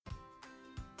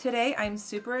Today, I'm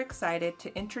super excited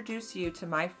to introduce you to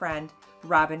my friend,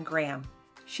 Robin Graham.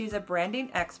 She's a branding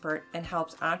expert and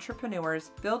helps entrepreneurs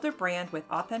build a brand with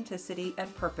authenticity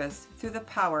and purpose through the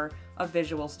power of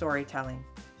visual storytelling.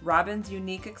 Robin's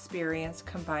unique experience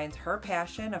combines her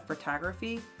passion of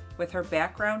photography with her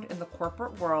background in the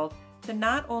corporate world to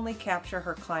not only capture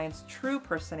her clients' true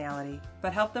personality,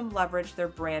 but help them leverage their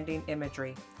branding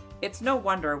imagery. It's no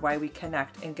wonder why we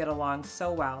connect and get along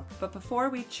so well. But before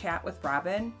we chat with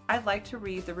Robin, I'd like to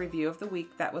read the review of the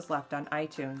week that was left on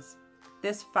iTunes.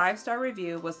 This 5-star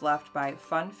review was left by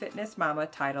Fun Fitness Mama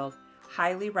titled,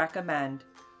 "Highly recommend.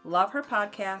 Love her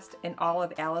podcast and all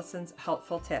of Allison's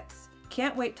helpful tips.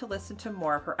 Can't wait to listen to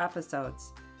more of her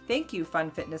episodes. Thank you, Fun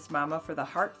Fitness Mama, for the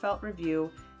heartfelt review.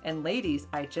 And ladies,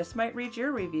 I just might read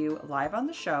your review live on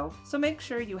the show, so make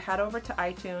sure you head over to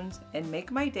iTunes and make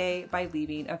my day by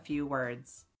leaving a few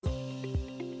words."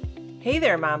 Hey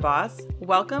there, Mom Boss.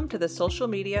 Welcome to the Social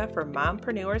Media for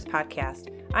Mompreneurs podcast.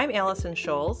 I'm Allison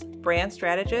Scholes, brand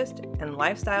strategist and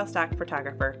lifestyle stock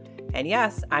photographer. And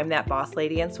yes, I'm that boss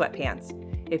lady in sweatpants.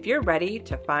 If you're ready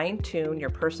to fine-tune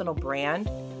your personal brand,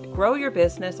 grow your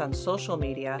business on social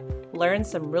media, learn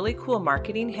some really cool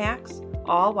marketing hacks,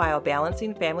 all while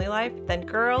balancing family life, then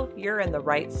girl, you're in the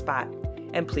right spot.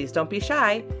 And please don't be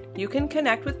shy. You can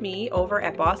connect with me over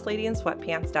at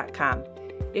bossladyinsweatpants.com.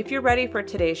 If you're ready for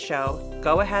today's show,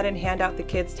 go ahead and hand out the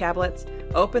kids' tablets,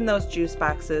 open those juice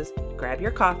boxes, grab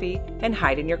your coffee, and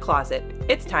hide in your closet.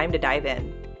 It's time to dive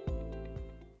in.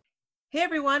 Hey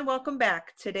everyone, welcome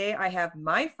back. Today I have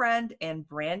my friend and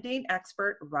branding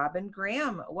expert, Robin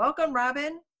Graham. Welcome,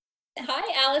 Robin.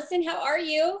 Hi, Allison. How are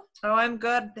you? Oh, I'm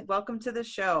good. Welcome to the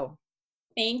show.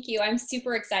 Thank you. I'm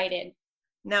super excited.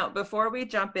 Now, before we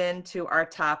jump into our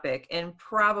topic, and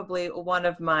probably one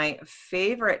of my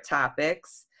favorite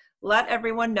topics, let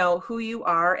everyone know who you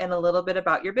are and a little bit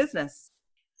about your business.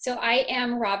 So I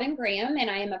am Robin Graham, and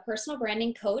I am a personal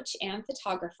branding coach and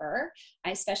photographer.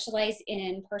 I specialize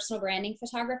in personal branding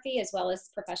photography as well as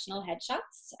professional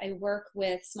headshots. I work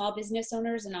with small business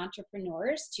owners and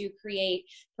entrepreneurs to create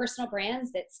personal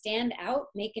brands that stand out,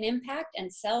 make an impact,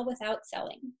 and sell without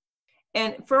selling.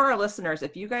 And for our listeners,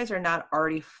 if you guys are not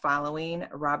already following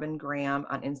Robin Graham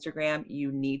on Instagram,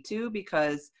 you need to,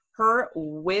 because her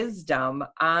wisdom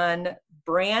on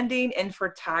branding and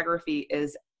photography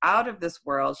is out of this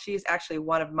world. She's actually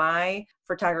one of my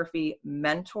photography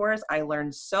mentors. I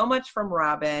learned so much from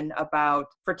Robin about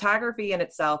photography in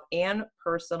itself and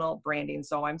personal branding.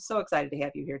 So I'm so excited to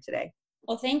have you here today.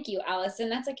 Well, thank you, Allison.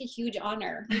 That's like a huge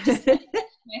honor. You just touched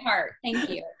my heart. Thank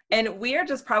you. And we are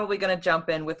just probably going to jump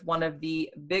in with one of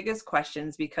the biggest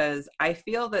questions, because I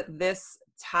feel that this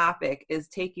topic is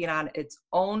taking on its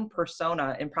own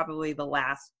persona in probably the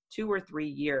last 2 or 3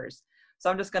 years. So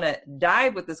I'm just going to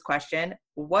dive with this question.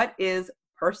 What is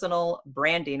personal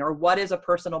branding, or what is a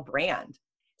personal brand?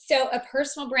 So a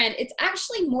personal brand, it's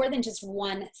actually more than just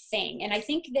one thing. And I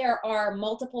think there are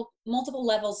multiple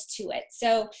levels to it.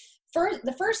 So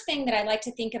the first thing that I like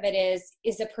to think of it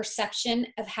is a perception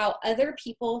of how other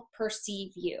people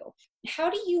perceive you.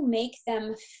 How do you make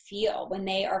them feel when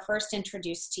they are first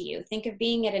introduced to you? Think of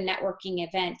being at a networking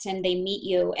event and they meet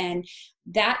you, and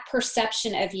that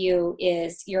perception of you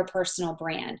is your personal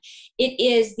brand. It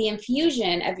is the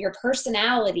infusion of your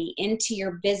personality into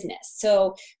your business.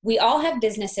 So we all have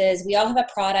businesses, we all have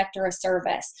a product or a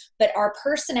service, but our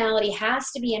personality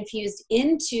has to be infused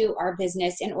into our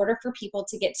business in order for people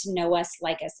to get to know us,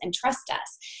 like us, and trust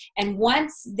us. And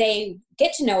once they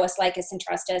get to know us, like us, and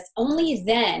trust us, only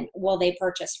then will they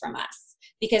purchase from us.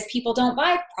 Because people don't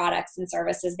buy products and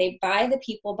services, they buy the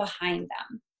people behind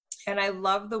them. And I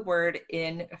love the word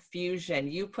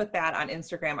infusion. You put that on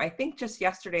Instagram, I think just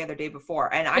yesterday or the day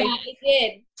before. And I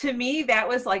did. To me, that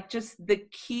was like just the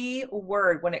key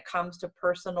word when it comes to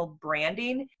personal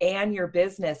branding and your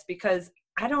business, because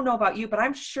I don't know about you, but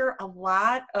I'm sure a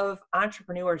lot of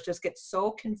entrepreneurs just get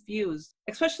so confused,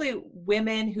 especially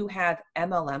women who have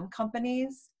MLM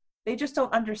companies. They just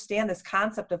don't understand this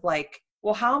concept of like,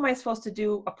 well, how am I supposed to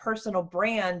do a personal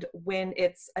brand when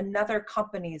it's another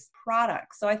company's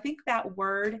product? So I think that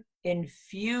word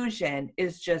infusion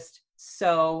is just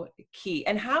so key.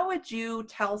 And how would you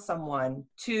tell someone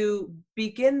to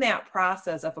begin that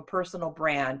process of a personal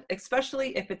brand,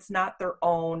 especially if it's not their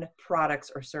own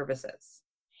products or services?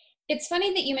 It's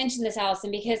funny that you mentioned this,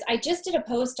 Allison, because I just did a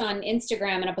post on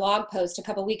Instagram and a blog post a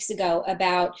couple weeks ago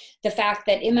about the fact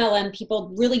that MLM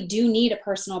people really do need a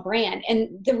personal brand.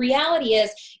 And the reality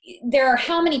is there are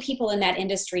how many people in that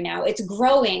industry now? It's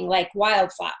growing like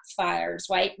wildfires,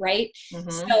 right? Mm-hmm.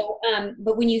 So,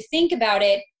 but when you think about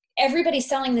it, everybody's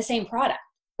selling the same product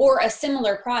or a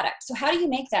similar product. So how do you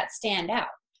make that stand out?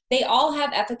 They all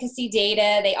have efficacy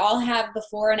data. They all have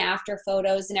before and after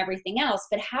photos and everything else.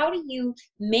 But how do you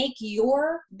make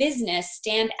your business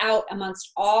stand out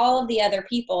amongst all of the other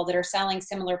people that are selling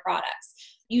similar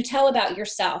products? You tell about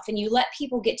yourself and you let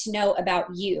people get to know about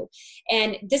you.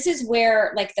 And this is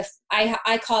where like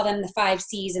I call them the 5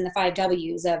 C's and the 5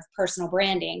 W's of personal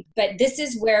branding. But this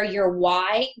is where your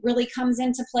why really comes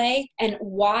into play. And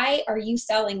why are you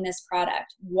selling this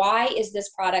product? Why is this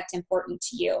product important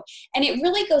to you? And it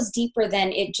really goes deeper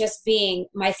than it just being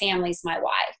my family's my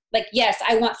why. Like, yes,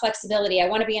 I want flexibility. I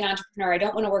want to be an entrepreneur. I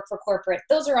don't want to work for corporate.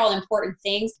 Those are all important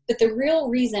things. But the real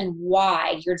reason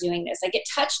why you're doing this, like it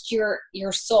touched your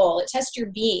soul, it touched your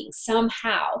being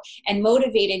somehow and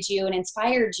motivated you and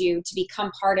inspired you to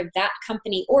become part of that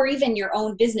company or even your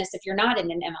own business if you're not in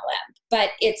an MLM. But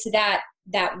it's that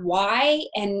why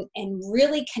and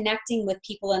really connecting with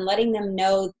people and letting them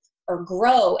know or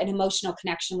grow an emotional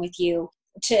connection with you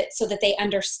so that they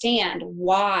understand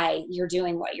why you're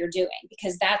doing what you're doing,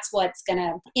 because that's what's going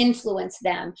to influence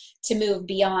them to move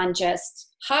beyond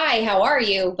just, hi, how are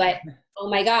you? But, oh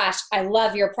my gosh, I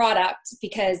love your product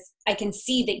because I can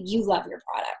see that you love your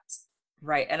product.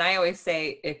 Right. And I always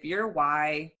say, if your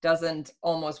why doesn't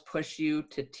almost push you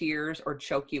to tears or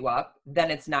choke you up, then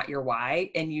it's not your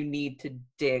why and you need to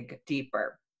dig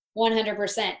deeper.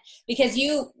 100%. Because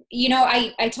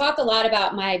I talk a lot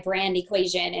about my brand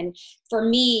equation. And for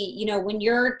me, when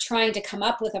you're trying to come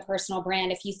up with a personal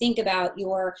brand, if you think about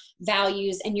your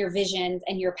values and your visions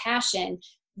and your passion,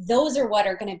 those are what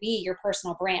are going to be your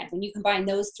personal brand when you combine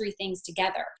those 3 things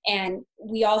together. And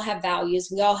we all have values,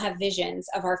 we all have visions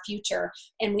of our future,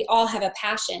 and we all have a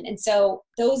passion. And so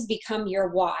those become your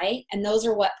why, and those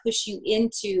are what push you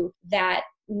into that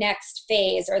next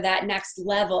phase or that next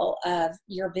level of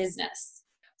your business.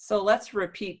 So let's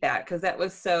repeat that because that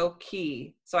was so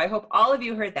key. So I hope all of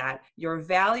you heard that. Your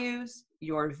values,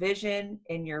 your vision,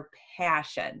 and your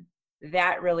passion,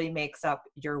 that really makes up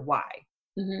your why.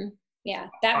 Mm-hmm. Yeah,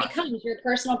 that becomes your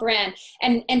personal brand.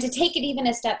 And to take it even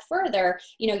a step further,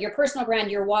 your personal brand,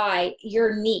 your why,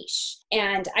 your niche.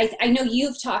 And I know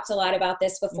you've talked a lot about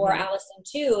this before, mm-hmm. Allison,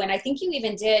 too. And I think you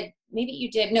even did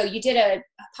a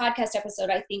podcast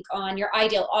episode, I think, on your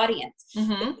ideal audience.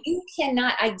 Mm-hmm. You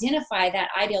cannot identify that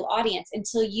ideal audience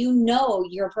until you know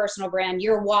your personal brand,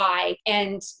 your why,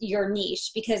 and your niche,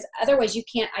 because otherwise you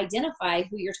can't identify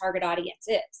who your target audience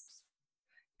is.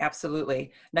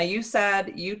 Absolutely. Now you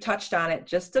said you touched on it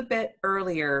just a bit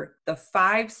earlier, the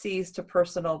 5 C's to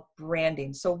personal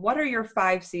branding. So what are your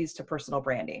 5 C's to personal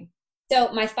branding?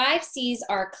 So my 5 C's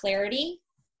are clarity,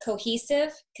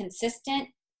 cohesive, consistent,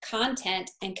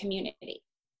 content, and community.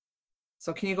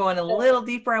 So can you go in a little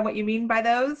deeper on what you mean by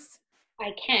those?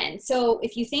 I can. So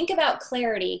if you think about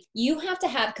clarity, you have to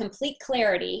have complete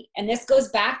clarity. And this goes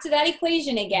back to that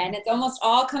equation again. It's almost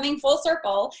all coming full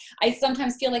circle. I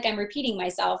sometimes feel like I'm repeating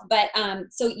myself, but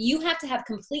so you have to have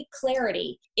complete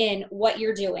clarity in what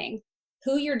you're doing,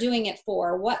 who you're doing it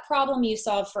for, what problem you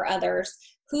solve for others,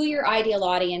 who your ideal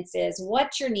audience is,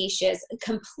 what your niche is,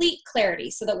 complete clarity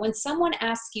so that when someone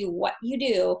asks you what you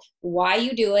do, why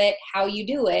you do it, how you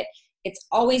do it, it's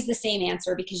always the same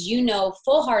answer because you know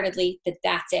full-heartedly that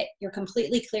that's it. You're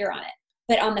completely clear on it.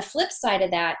 But on the flip side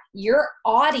of that, your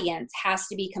audience has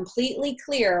to be completely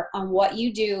clear on what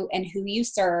you do and who you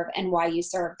serve and why you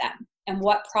serve them and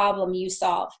what problem you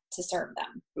solve to serve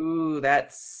them. Ooh,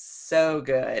 that's so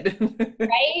good.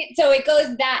 Right? So it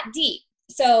goes that deep.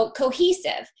 So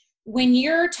cohesive. When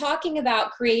you're talking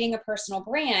about creating a personal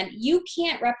brand, you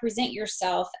can't represent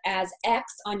yourself as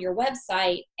X on your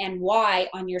website and Y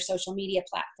on your social media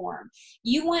platform.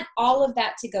 You want all of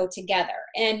that to go together.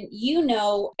 And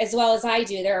as well as I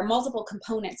do, there are multiple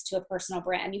components to a personal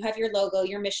brand. You have your logo,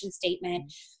 your mission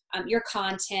statement, your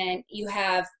content, you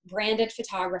have branded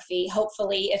photography.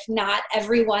 Hopefully, if not,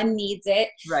 everyone needs it.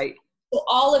 Right. So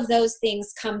all of those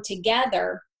things come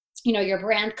together. Your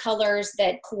brand colors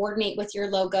that coordinate with your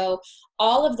logo,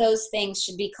 all of those things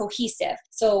should be cohesive.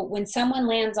 So when someone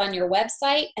lands on your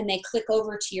website and they click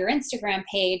over to your Instagram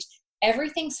page,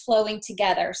 everything's flowing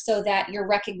together so that you're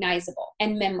recognizable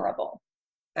and memorable.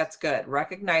 That's good.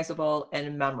 Recognizable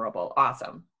and memorable.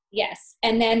 Awesome. Yes.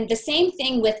 And then the same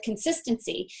thing with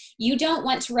consistency. You don't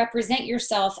want to represent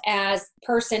yourself as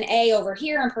person A over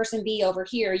here and person B over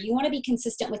here. You want to be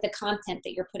consistent with the content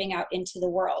that you're putting out into the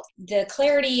world. The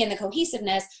clarity and the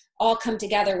cohesiveness all come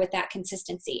together with that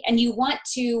consistency. And you want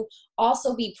to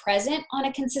also be present on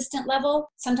a consistent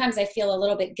level. Sometimes I feel a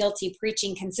little bit guilty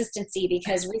preaching consistency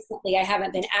because recently I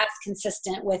haven't been as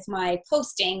consistent with my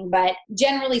posting, but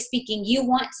generally speaking, you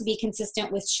want to be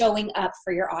consistent with showing up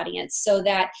for your audience so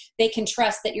that they can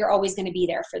trust that you're always going to be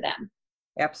there for them.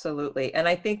 Absolutely. And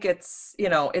I think it's,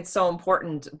 it's so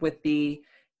important with the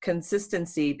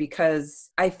consistency, because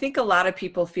I think a lot of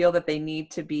people feel that they need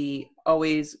to be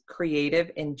always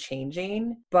creative and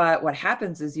changing. But what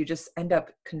happens is you just end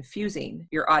up confusing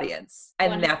your audience,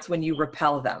 and 100%. that's when you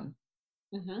repel them.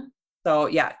 Mm-hmm. So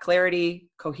yeah, clarity,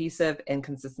 cohesive, and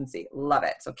consistency. Love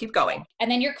it. So keep going. And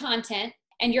then your content.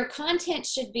 And your content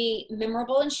should be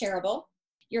memorable and shareable.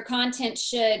 Your content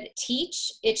should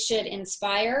teach, it should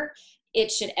inspire, it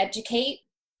should educate,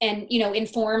 and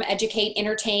inform, educate,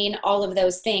 entertain, all of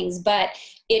those things. But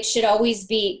it should always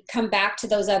come back to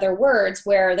those other words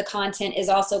where the content is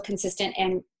also consistent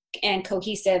and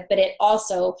cohesive, but it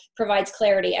also provides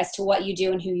clarity as to what you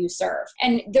do and who you serve.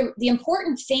 And the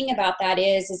important thing about that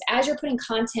is as you're putting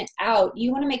content out,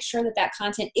 you want to make sure that that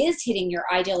content is hitting your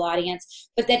ideal audience,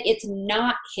 but that it's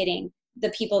not hitting the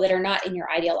people that are not in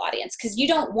your ideal audience, because you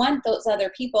don't want those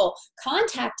other people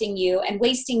contacting you and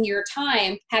wasting your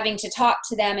time having to talk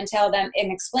to them and tell them and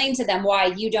explain to them why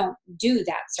you don't do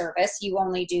that service. You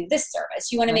only do this service.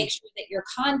 You want to make sure that your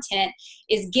content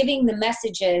is giving the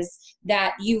messages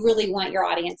that you really want your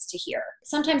audience to hear.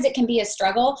 Sometimes it can be a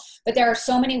struggle, but there are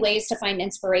so many ways to find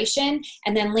inspiration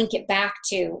and then link it back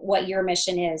to what your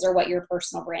mission is or what your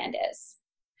personal brand is.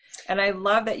 And I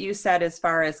love that you said, as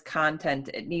far as content,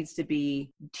 it needs to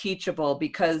be teachable,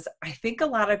 because I think a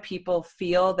lot of people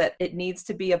feel that it needs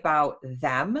to be about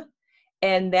them.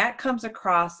 And that comes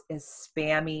across as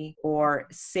spammy or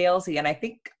salesy. And I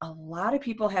think a lot of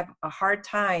people have a hard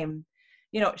time,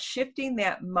 shifting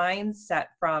that mindset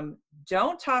from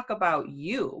don't talk about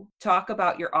you, talk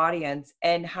about your audience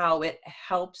and how it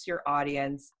helps your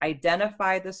audience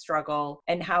identify the struggle,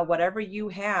 and how whatever you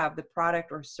have, the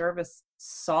product or service,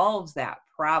 solves that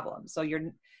problem. So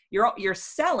you're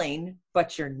selling,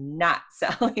 but you're not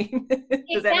selling.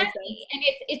 Does that make sense? And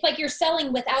it's like you're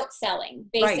selling without selling,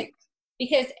 basically. Right.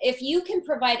 Because if you can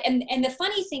provide, and the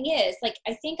funny thing is, like,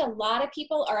 I think a lot of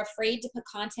people are afraid to put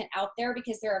content out there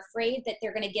because they're afraid that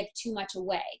they're going to give too much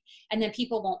away and then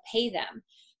people won't pay them.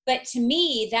 But to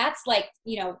me, that's like,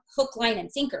 hook, line,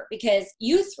 and sinker, because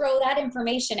you throw that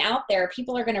information out there,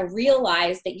 people are going to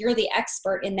realize that you're the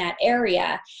expert in that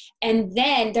area. And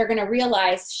then they're going to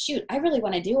realize, shoot, I really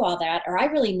want to do all that, or I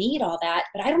really need all that,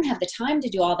 but I don't have the time to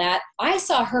do all that. I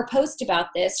saw her post about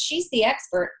this. She's the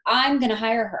expert. I'm going to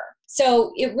hire her.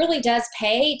 So it really does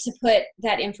pay to put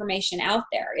that information out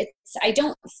there. I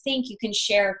don't think you can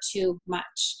share too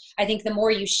much. I think the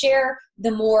more you share,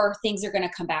 the more things are going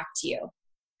to come back to you.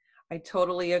 I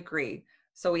totally agree.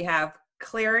 So we have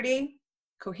clarity,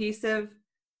 cohesive,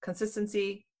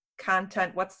 consistency,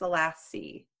 content. What's the last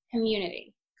C?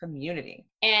 Community.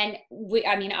 And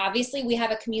obviously we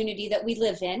have a community that we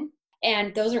live in,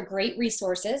 and those are great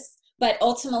resources. But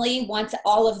ultimately, once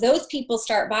all of those people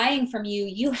start buying from you,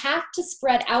 you have to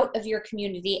spread out of your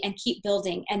community and keep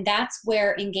building. And that's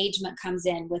where engagement comes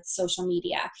in with social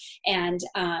media and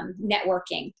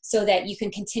networking, so that you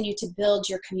can continue to build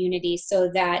your community so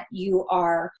that you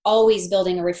are always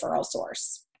building a referral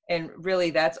source. And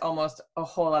really, that's almost a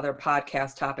whole other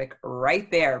podcast topic right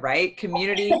there, right?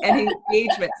 Community and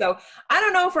engagement. So I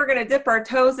don't know if we're going to dip our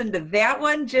toes into that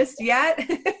one just yet.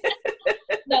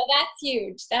 No, that's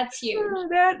huge. That's huge.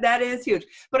 That is huge.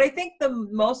 But I think the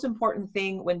most important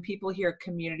thing when people hear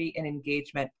community and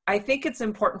engagement, I think it's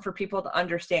important for people to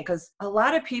understand, because a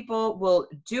lot of people will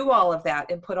do all of that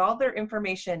and put all their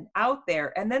information out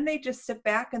there, and then they just sit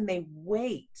back and they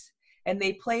wait and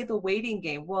they play the waiting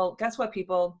game. Well, guess what,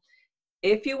 people?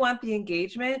 If you want the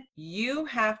engagement, you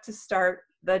have to start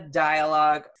the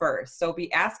dialogue first. So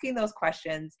be asking those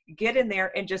questions, get in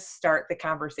there and just start the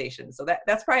conversation. So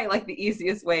that's probably like the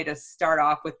easiest way to start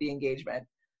off with the engagement.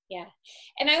 Yeah.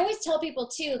 And I always tell people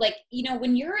too, like,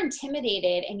 when you're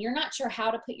intimidated and you're not sure how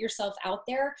to put yourself out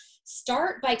there,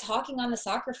 start by talking on the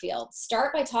soccer field,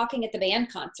 start by talking at the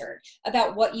band concert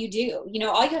about what you do.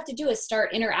 All you have to do is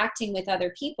start interacting with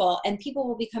other people, and people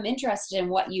will become interested in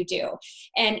what you do.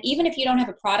 And even if you don't have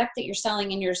a product that you're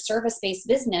selling in your service-based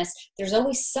business, there's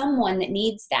always someone that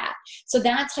needs that. So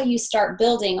that's how you start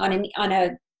building on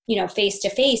a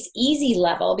face-to-face easy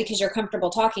level, because you're comfortable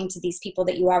talking to these people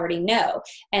that you already know,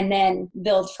 and then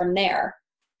build from there.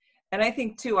 And I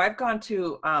think too, I've gone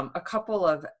to a couple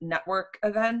of network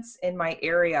events in my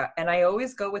area, and I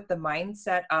always go with the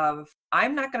mindset of,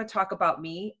 I'm not going to talk about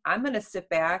me. I'm going to sit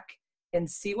back and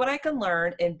see what I can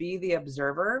learn and be the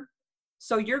observer.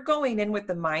 So you're going in with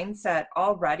the mindset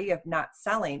already of not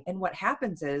selling. And what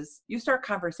happens is you start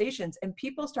conversations and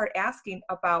people start asking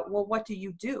about, well, what do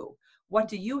you do? What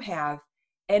do you have?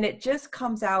 And it just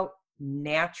comes out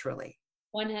naturally.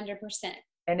 100%.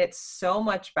 And it's so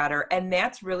much better. And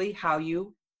that's really how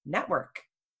you network.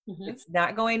 Mm-hmm. It's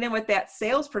not going in with that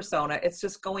sales persona. It's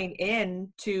just going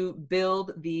in to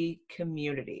build the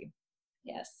community.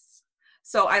 Yes.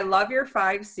 So I love your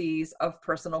 5 C's of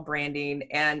personal branding.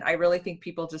 And I really think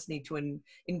people just need to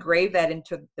engrave that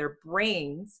into their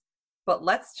brains. But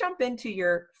let's jump into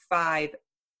your 5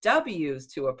 W's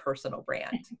to a personal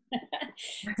brand.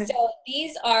 So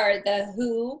these are the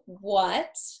who,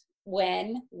 what,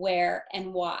 when, where,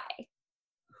 and why.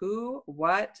 Who,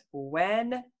 what,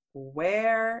 when,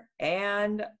 where,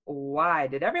 and why.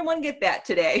 Did everyone get that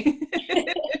today?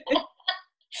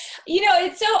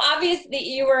 It's so obvious that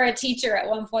you were a teacher at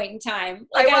one point in time.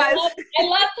 Like I was. I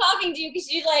love talking to you because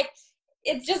you like,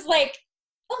 it's just like,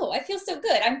 oh, I feel so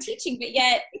good. I'm teaching, but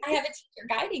yet I have a teacher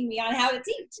guiding me on how to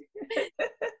teach.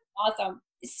 Awesome.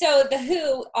 So the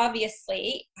who,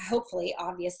 obviously, hopefully,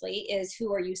 obviously, is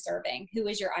who are you serving? Who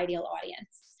is your ideal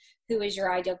audience? Who is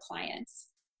your ideal client?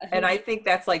 And I think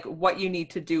that's like what you need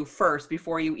to do first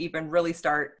before you even really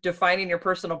start defining your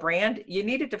personal brand. You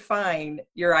need to define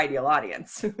your ideal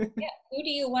audience. Yeah. Who do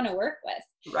you want to work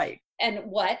with? Right. And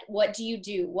what do you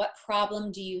do? What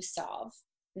problem do you solve?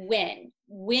 When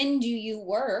do you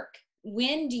work?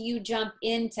 When do you jump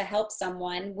in to help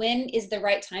someone? When is the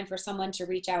right time for someone to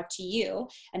reach out to you?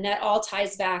 And that all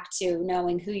ties back to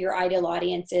knowing who your ideal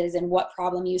audience is and what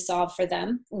problem you solve for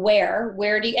them. Where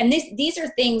do you, and these are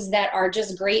things that are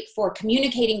just great for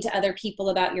communicating to other people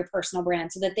about your personal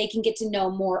brand so that they can get to know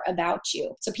more about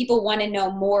you. So people want to know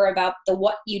more about the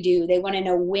what you do. They want to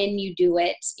know when you do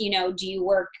it. Do you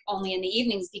work only in the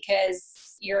evenings because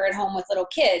you're at home with little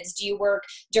kids? Do you work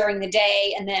during the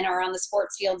day and then are on the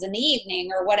sports fields in the evening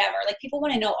or whatever? Like people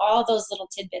want to know all those little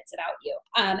tidbits about you.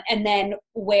 And then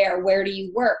where do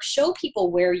you work? Show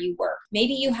people where you work.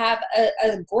 Maybe you have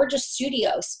a gorgeous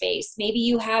studio space. Maybe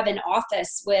you have an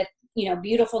office with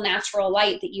beautiful natural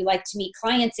light that you like to meet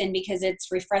clients in because it's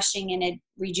refreshing and it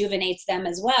rejuvenates them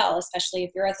as well, especially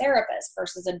if you're a therapist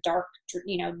versus a dark,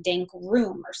 dank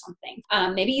room or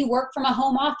something. Maybe you work from a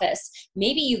home office.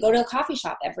 Maybe you go to a coffee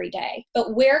shop every day.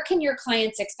 But where can your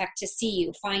clients expect to see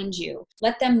you, find you?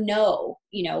 Let them know,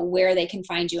 where they can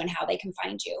find you and how they can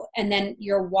find you. And then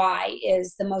your why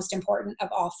is the most important of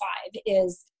all 5,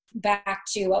 is back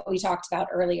to what we talked about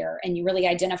earlier, and you really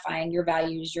identifying your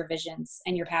values, your visions,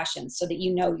 and your passions so that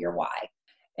you know your why.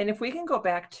 And if we can go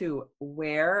back to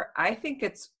where, I think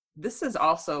this is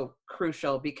also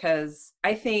crucial because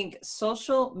I think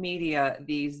social media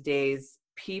these days,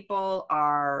 people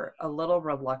are a little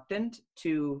reluctant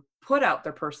to put out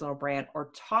their personal brand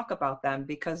or talk about them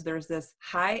because there's this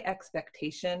high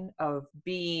expectation of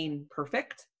being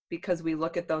perfect, because we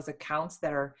look at those accounts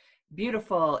that are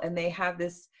beautiful and they have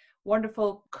this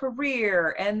wonderful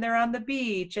career and they're on the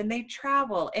beach and they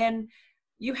travel. And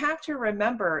you have to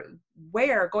remember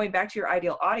going back to your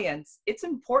ideal audience, it's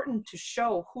important to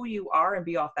show who you are and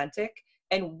be authentic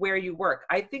and where you work.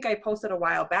 I think I posted a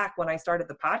while back when I started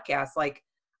the podcast, like,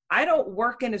 I don't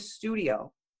work in a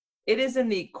studio. It is in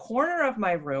the corner of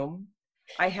my room.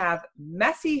 I have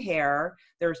messy hair.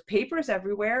 There's papers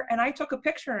everywhere. And I took a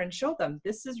picture and showed them,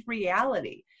 this is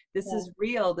reality. This is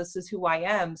real. This is who I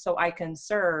am. So I can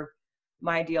serve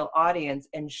my ideal audience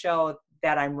and show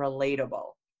that I'm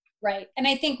relatable. Right. And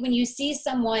I think when you see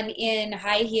someone in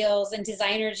high heels and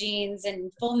designer jeans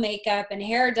and full makeup and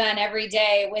hair done every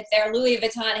day with their Louis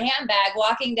Vuitton handbag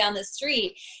walking down the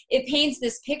street, it paints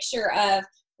this picture of,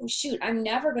 oh, shoot, I'm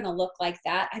never going to look like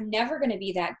that. I'm never going to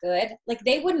be that good. Like,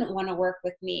 they wouldn't want to work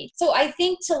with me. So I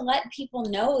think to let people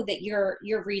know that you're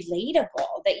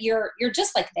relatable, that you're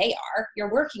just like they are.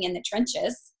 You're working in the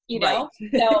trenches. Right.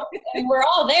 So and we're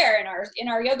all there in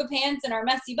our yoga pants and our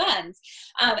messy buns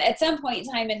at some point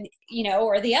in time, and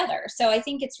or the other. So I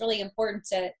think it's really important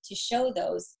to show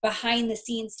those behind the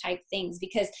scenes type things,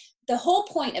 because the whole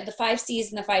point of the 5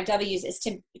 C's and the 5 W's is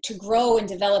to grow and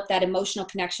develop that emotional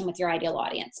connection with your ideal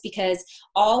audience, because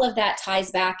all of that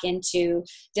ties back into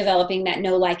developing that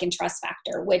know, like, and trust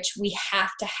factor, which we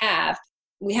have to have.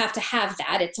 We have to have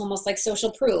that. It's almost like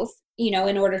social proof,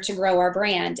 in order to grow our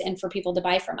brand and for people to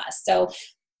buy from us. So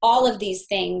all of these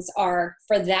things are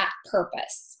for that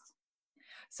purpose.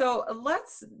 So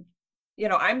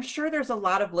I'm sure there's a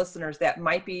lot of listeners that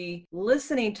might be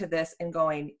listening to this and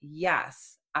going,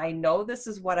 yes, I know this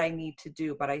is what I need to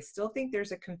do, but I still think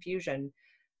there's a confusion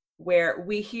where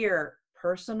we hear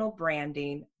personal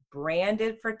branding,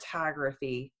 branded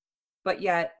photography, but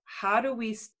yet how do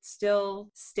we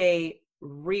still stay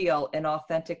real and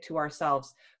authentic to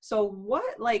ourselves? So what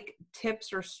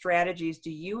tips or strategies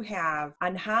do you have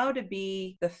on how to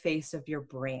be the face of your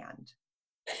brand?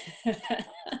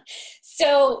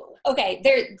 So, okay,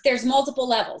 there's multiple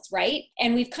levels, right?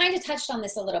 And we've kind of touched on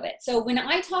this a little bit. So when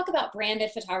I talk about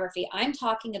branded photography, I'm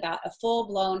talking about a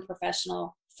full-blown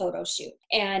professional photo shoot.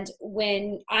 And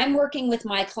when I'm working with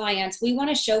my clients, we want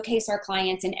to showcase our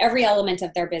clients in every element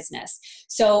of their business.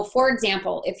 So for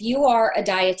example, if you are a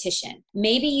dietitian,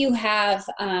 maybe you have,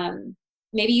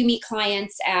 maybe you meet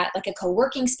clients at like a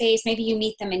co-working space, maybe you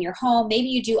meet them in your home, maybe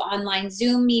you do online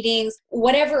Zoom meetings,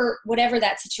 whatever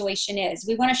that situation is.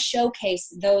 We want to showcase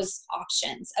those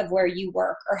options of where you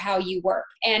work or how you work.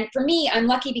 And for me, I'm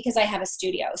lucky because I have a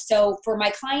studio. So for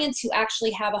my clients who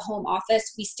actually have a home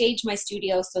office, we stage my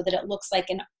studio so that it looks like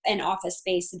an office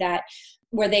space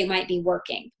where they might be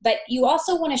working. But you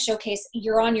also want to showcase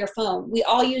you're on your phone. We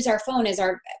all use our phone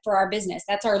for our business.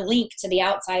 That's our link to the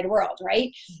outside world, right?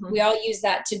 Mm-hmm. We all use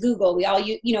that to Google. We all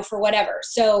use, for whatever.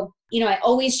 So, I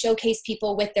always showcase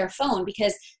people with their phone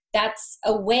because that's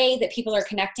a way that people are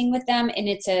connecting with them. And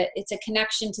it's a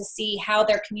connection to see how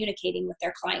they're communicating with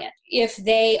their client. If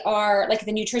they are like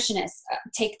the nutritionist,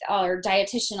 or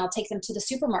dietitian, I'll take them to the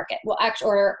supermarket,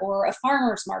 or a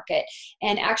farmer's market,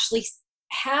 and actually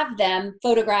have them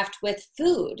photographed with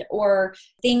food or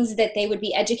things that they would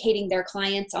be educating their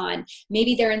clients on.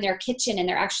 Maybe they're in their kitchen and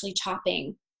they're actually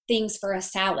chopping things for a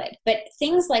salad, but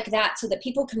things like that so that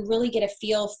people can really get a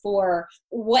feel for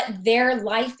what their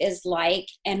life is like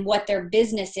and what their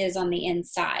business is on the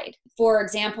inside. For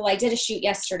example, I did a shoot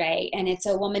yesterday and it's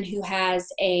a woman who has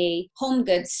a home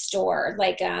goods store,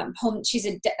 she's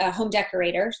a home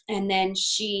decorator, and then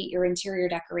your interior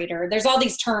decorator. There's all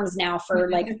these terms now for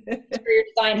like interior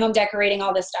design, home decorating,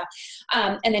 all this stuff.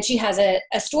 And then she has a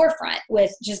storefront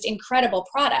with just incredible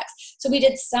products. So we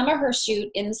did some of her shoot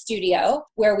in the studio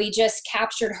where we just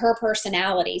captured her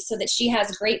personality so that she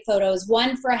has great photos,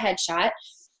 one for a headshot,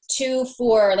 two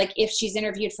for like if she's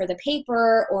interviewed for the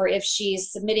paper or if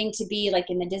she's submitting to be like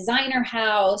in the designer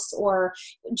house, or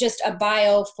just a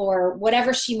bio for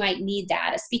whatever she might need,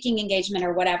 that a speaking engagement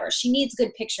or whatever. She needs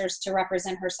good pictures to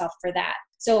represent herself for that.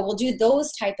 So we'll do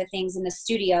those type of things in the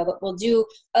studio, but we'll do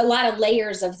a lot of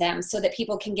layers of them so that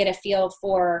people can get a feel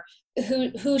for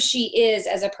who she is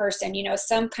as a person,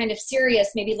 some kind of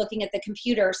serious, maybe looking at the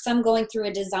computer, some going through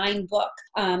a design book,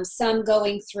 some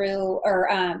going through, or,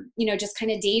 just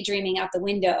kind of daydreaming out the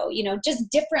window, just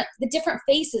the different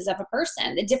faces of a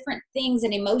person, the different things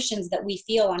and emotions that we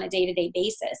feel on a day-to-day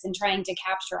basis, and trying to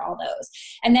capture all those.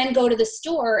 And then go to the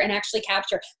store and actually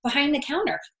capture behind the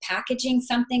counter, packaging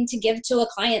something to give to a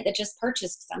client that just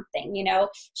purchased something,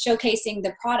 showcasing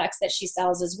the products that she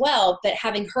sells as well, but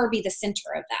having her be the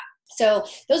center of that. So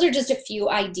those are just a few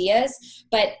ideas,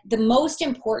 but the most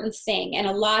important thing, and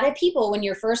a lot of people when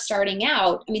you're first starting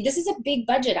out, this is a big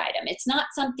budget item. It's not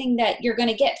something that you're going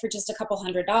to get for just a couple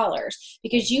 $100s,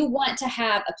 because you want to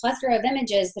have a plethora of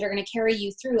images that are going to carry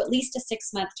you through at least a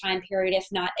 6-month time period, if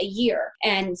not a year.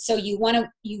 And so you want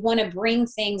to bring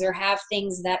things or have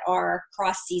things that are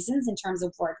cross seasons in terms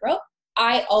of wardrobe.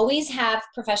 I always have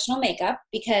professional makeup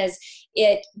because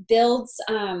it builds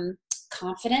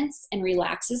confidence and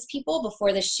relaxes people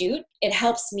before the shoot. It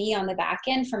helps me on the back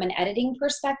end from an editing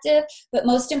perspective, but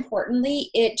most importantly,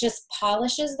 it just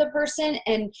polishes the person,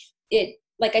 and it,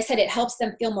 like I said, it helps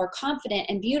them feel more confident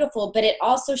and beautiful, but it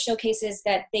also showcases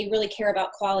that they really care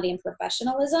about quality and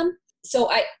professionalism.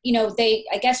 So I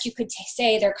guess you could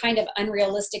say they're kind of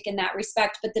unrealistic in that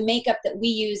respect, but the makeup that we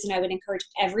use, and I would encourage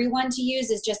everyone to use,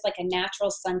 is just like a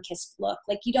natural sun-kissed look.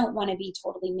 Like, you don't want to be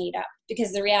totally made up,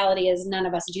 because the reality is none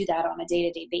of us do that on a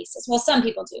day-to-day basis. Well, some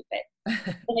people do,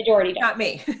 but the majority don't. Not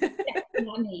me.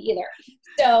 Not me either.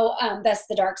 So that's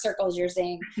the dark circles you're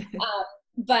seeing.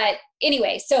 But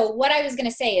anyway, so what I was going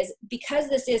to say is, because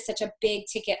this is such a big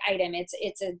ticket item,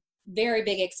 it's a very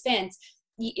big expense.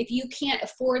 If you can't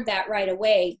afford that right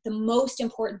away, the most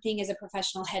important thing is a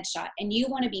professional headshot. And you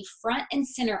want to be front and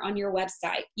center on your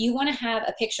website. You want to have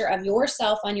a picture of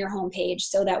yourself on your homepage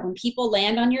so that when people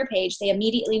land on your page, they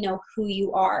immediately know who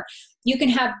you are. You can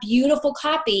have beautiful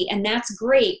copy, and that's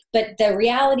great, but the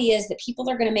reality is that people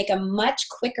are going to make a much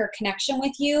quicker connection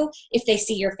with you if they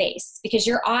see your face, because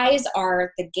your eyes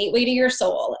are the gateway to your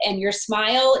soul, and your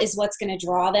smile is what's going to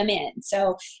draw them in.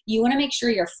 So you want to make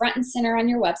sure you're front and center on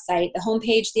your website, the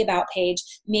homepage, the about page,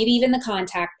 maybe even the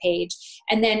contact page.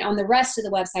 And then on the rest of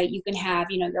the website, you can have,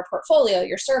 your portfolio,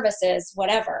 your services,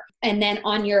 whatever. And then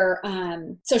on your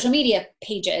social media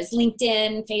pages,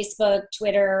 LinkedIn, Facebook,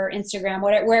 Twitter, Instagram,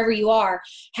 whatever, wherever you are,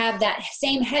 have that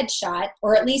same headshot,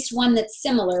 or at least one that's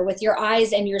similar, with your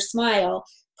eyes and your smile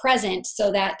present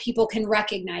so that people can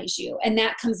recognize you. And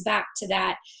that comes back to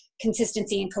that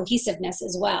consistency and cohesiveness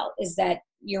as well, is that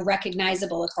you're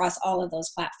recognizable across all of those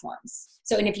platforms.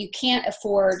 So, and if you can't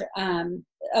afford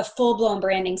a full-blown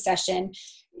branding session,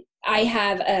 I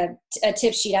have a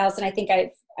tip sheet, Allison. I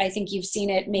think you've seen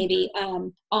it maybe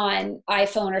on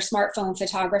iPhone or smartphone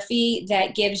photography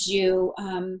that gives you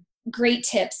great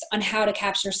tips on how to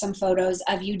capture some photos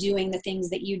of you doing the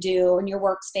things that you do in your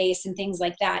workspace and things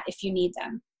like that if you need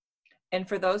them. And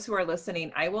for those who are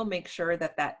listening, I will make sure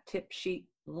that tip sheet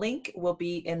link will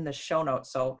be in the show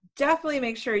notes. So definitely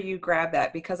make sure you grab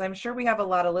that, because I'm sure we have a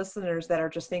lot of listeners that are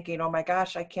just thinking, oh my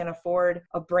gosh, I can't afford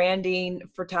a branding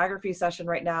photography session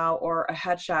right now or a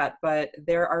headshot, but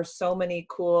there are so many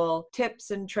cool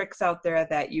tips and tricks out there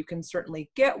that you can certainly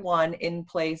get one in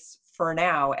place for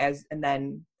now, and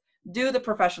then do the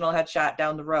professional headshot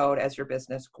down the road as your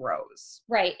business grows.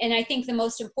 Right. And I think the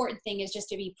most important thing is just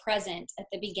to be present at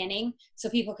the beginning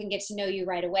so people can get to know you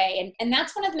right away. And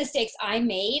that's one of the mistakes I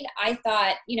made. I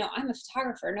thought, I'm a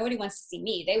photographer. Nobody wants to see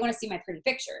me. They want to see my pretty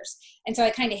pictures. And so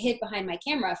I kind of hid behind my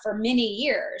camera for many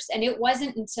years. And it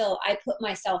wasn't until I put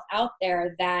myself out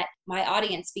there that my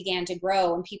audience began to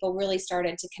grow and people really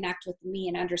started to connect with me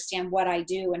and understand what I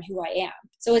do and who I am.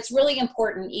 So it's really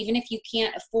important, even if you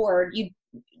can't afford, you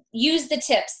use the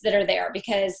tips that are there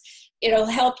because it'll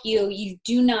help you. You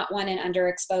do not want an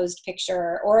underexposed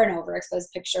picture or an overexposed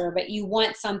picture, but you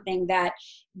want something that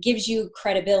gives you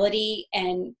credibility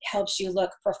and helps you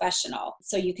look professional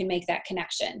so you can make that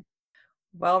connection.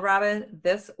 Well, Robin,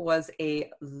 this was a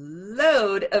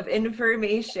load of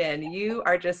information. You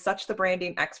are just such the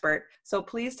branding expert. So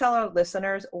please tell our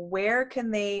listeners, where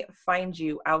can they find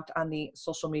you out on the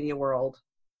social media world?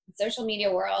 Social media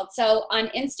world. So on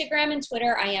Instagram and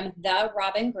Twitter, I am the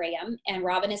Robin Graham, and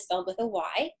Robin is spelled with a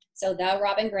Y. So the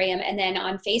Robin Graham. And then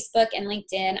on Facebook and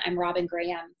LinkedIn, I'm Robin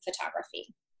Graham Photography.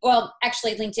 Well,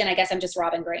 actually LinkedIn, I guess I'm just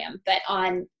Robin Graham, but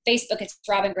on Facebook, it's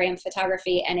Robin Graham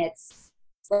Photography, and it's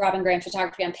Robin Graham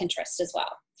Photography on Pinterest as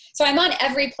well. So I'm on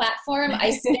every platform.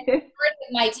 I spend part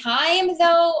of my time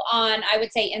though on, I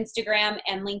would say, Instagram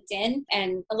and LinkedIn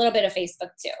and a little bit of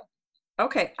Facebook too.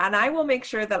 Okay. And I will make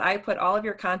sure that I put all of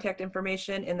your contact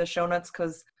information in the show notes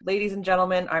because, ladies and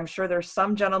gentlemen, I'm sure there's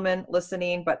some gentlemen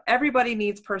listening, but everybody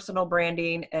needs personal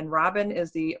branding, and Robin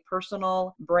is the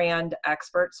personal brand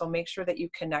expert. So make sure that you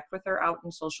connect with her out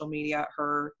in social media.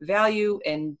 Her value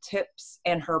and tips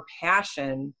and her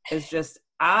passion is just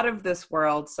out of this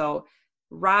world. So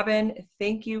Robin,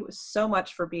 thank you so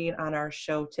much for being on our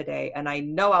show today. And I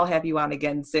know I'll have you on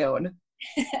again soon.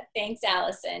 Thanks,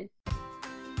 Allison.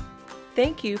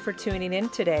 Thank you for tuning in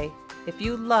today. If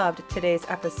you loved today's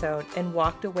episode and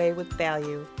walked away with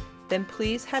value, then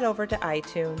please head over to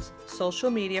iTunes, social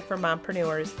media for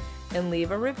mompreneurs, and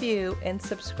leave a review and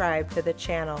subscribe to the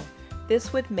channel.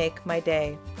 This would make my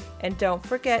day. And don't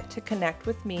forget to connect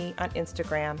with me on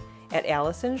Instagram at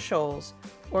Allison Scholes,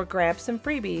 or grab some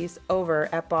freebies over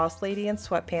at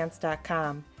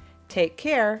bossladyandsweatpants.com. Take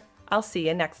care. I'll see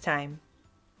you next time.